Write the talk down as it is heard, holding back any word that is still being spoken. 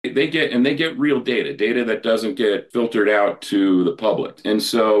they get real data that doesn't get filtered out to the public. And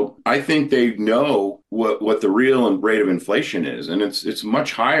so I think they know what the real rate of inflation is, and it's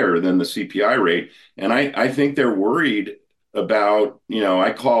much higher than the CPI rate. And I think they're worried about,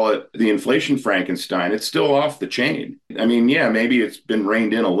 I call it the inflation Frankenstein. It's still off the chain. I mean, yeah, maybe it's been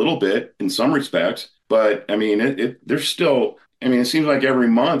reined in a little bit in some respects, but I mean, there's still, I mean, it seems like every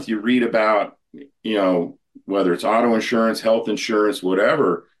month you read about, whether it's auto insurance, health insurance,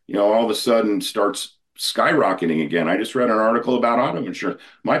 whatever, all of a sudden starts skyrocketing again. I just read an article about auto insurance.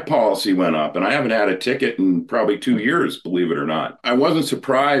 My policy went up, and I haven't had a ticket in probably 2 years, believe it or not. I wasn't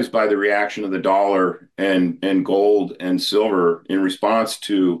surprised by the reaction of the dollar and gold and silver in response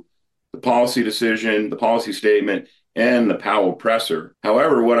to the policy decision, the policy statement, and the Powell presser.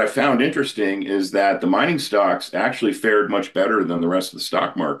 However, what I found interesting is that the mining stocks actually fared much better than the rest of the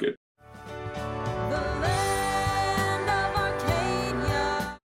stock market.